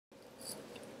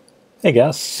Hey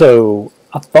guys, so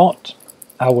I thought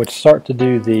I would start to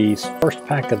do these first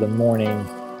pack of the morning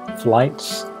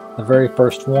flights, the very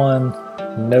first one,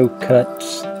 no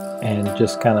cuts, and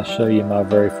just kind of show you my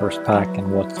very first pack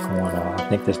and what's going on. I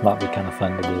think this might be kind of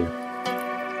fun to do.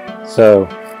 So,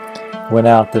 went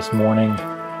out this morning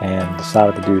and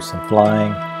decided to do some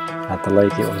flying at the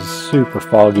lake. It was super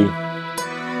foggy,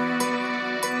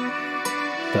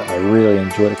 but I really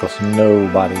enjoyed it because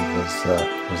nobody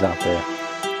was out there.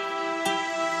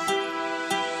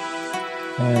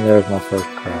 And there's my first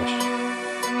crash.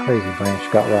 Crazy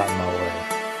branch got right in my way.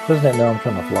 Doesn't it know I'm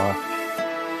trying to fly?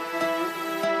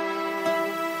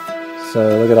 So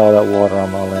look at all that water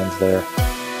on my lens there.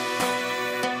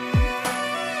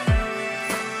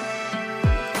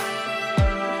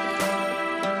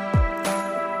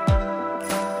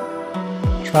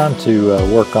 Trying to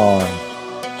work on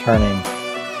turning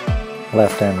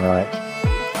left and right.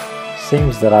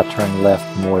 Seems that I turn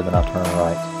left more than I turn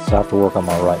right, so I have to work on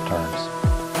my right turns.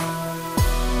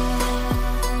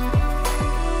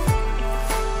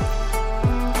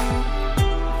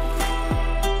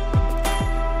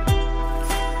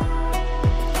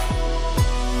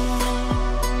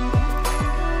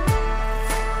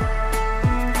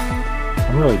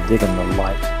 I'm really digging the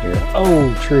light here.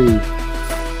 Oh, tree!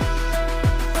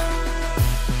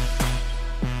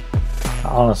 I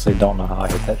honestly don't know how I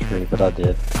hit that tree, but I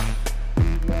did.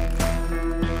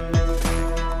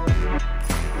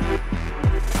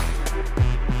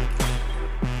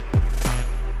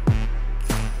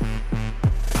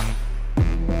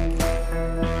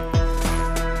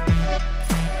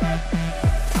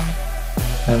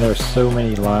 And there's so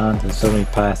many lines and so many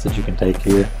paths that you can take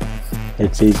here.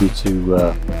 It's easy to,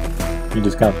 you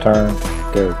just kind of turn,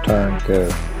 go.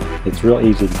 It's real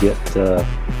easy to get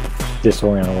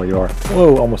disoriented where you are.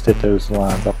 Whoa, almost hit those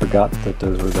lines. I forgot that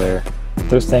those were there.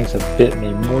 Those things have bit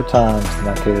me more times than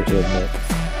I care to admit.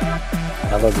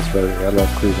 I love this road here. I love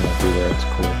cruising through there. It's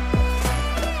cool.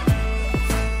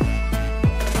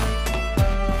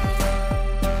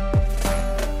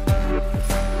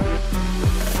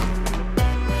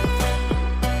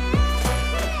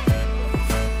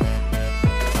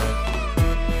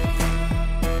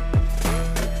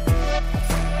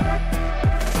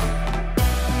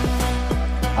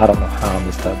 I don't know how I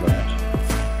missed that branch.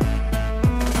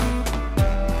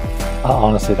 I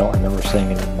honestly don't remember seeing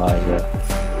it in my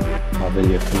my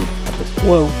video feed.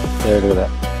 Whoa! There, look at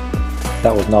that.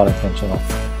 That was not intentional.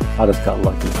 I just got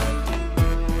lucky.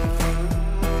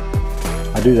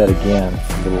 I do that again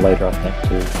a little later, I think,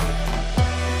 too.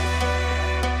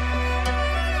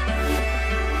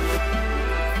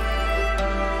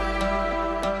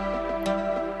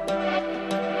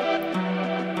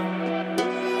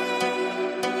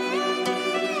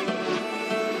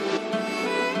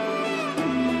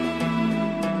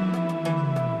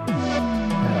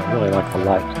 I really like the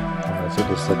light on this. It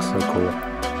just looks so cool.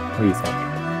 What do you think?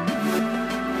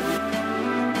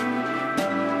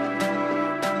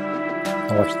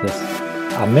 Now watch this.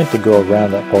 I meant to go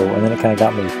around that pole, and then it kind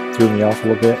of threw me off a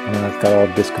little bit, and then I got all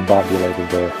discombobulated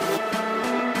there.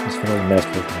 Just really messed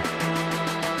with me.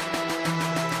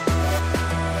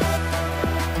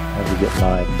 I have to get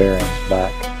my bearings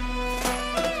back.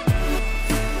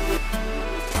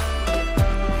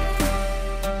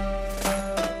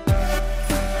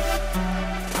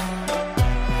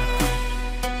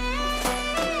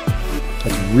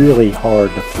 It's really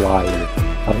hard to fly here.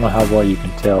 I don't know how well you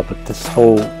can tell, but this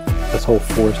whole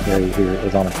forest area here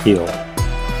is on a hill.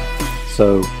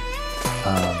 So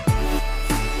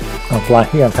I'm flying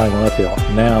here, I'm kind of going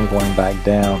uphill. Now I'm going back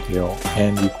downhill,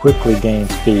 and you quickly gain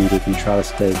speed if you try to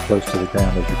stay close to the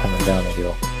ground as you're coming down the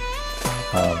hill.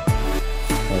 And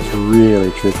it's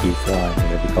really tricky flying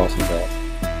here because of that.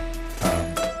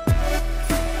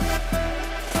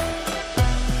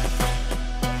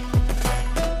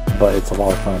 But it's a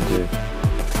lot of fun too.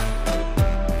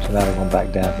 So now we're going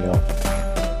back downhill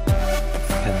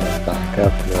and then back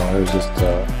uphill. There's just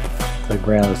the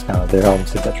ground is kind of there. I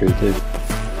almost hit that tree too.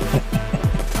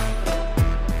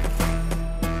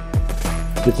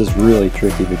 This is really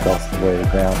tricky because of the way the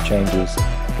ground changes,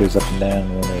 it goes up and down,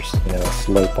 and then there's a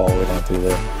slope all the way down through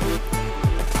there.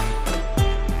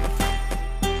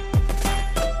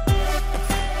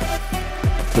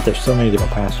 But there's so many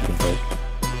different paths you can take.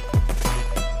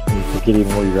 You forget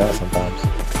even where you're at sometimes.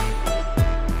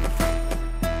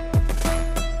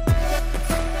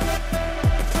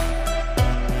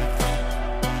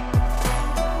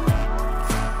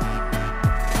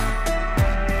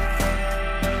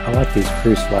 I like these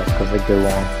cruise flights because they go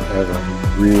on forever and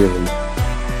you really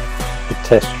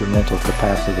test your mental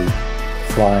capacity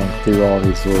flying through all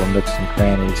these little nooks and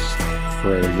crannies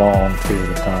for a long period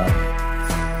of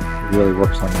time. It really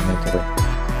works on you mentally.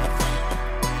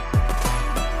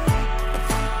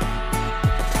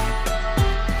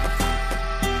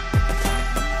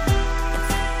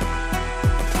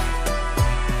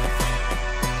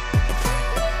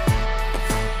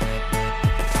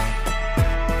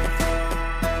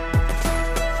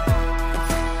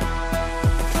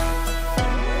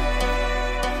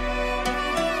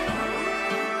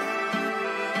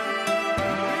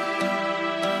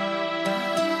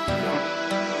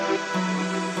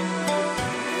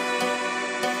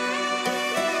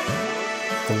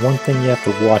 The one thing you have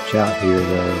to watch out here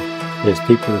though is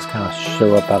people just kind of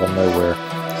show up out of nowhere.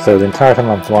 So the entire time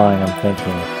I'm flying, I'm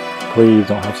thinking, please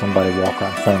don't have somebody walk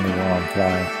right in front of me while I'm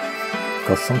flying,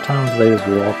 because sometimes they just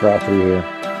walk right through here.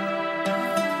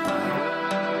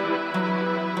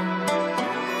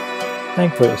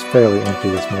 Thankfully it was fairly empty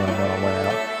this morning when I went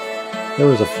out. There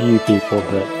was a few people,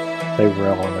 but they were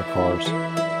all in their cars.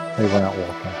 They went out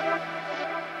walking.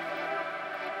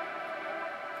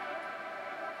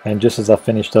 And just as I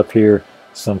finished up here,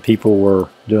 some people were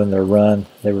doing their run.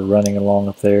 They were running along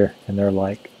up there, and they're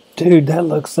like, dude, that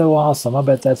looks so awesome. I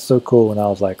bet that's so cool. And I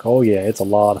was like, oh yeah, it's a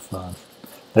lot of fun.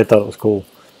 They thought it was cool.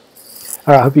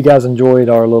 All right, I hope you guys enjoyed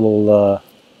our little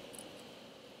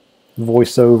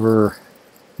voiceover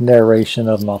narration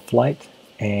of my flight.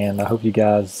 And I hope you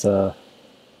guys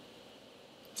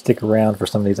stick around for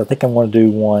some of these. I think I'm going to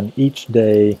do one each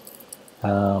day,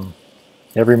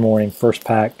 every morning, first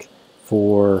pack,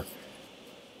 for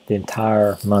the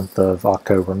entire month of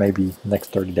October, maybe the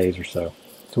next 30 days or so.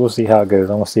 So we'll see how it goes.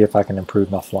 I'm going to see if I can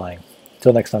improve my flying.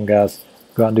 Until next time, guys,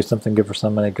 go out and do something good for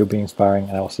somebody, go be inspiring,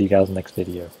 and I will see you guys in the next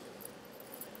video.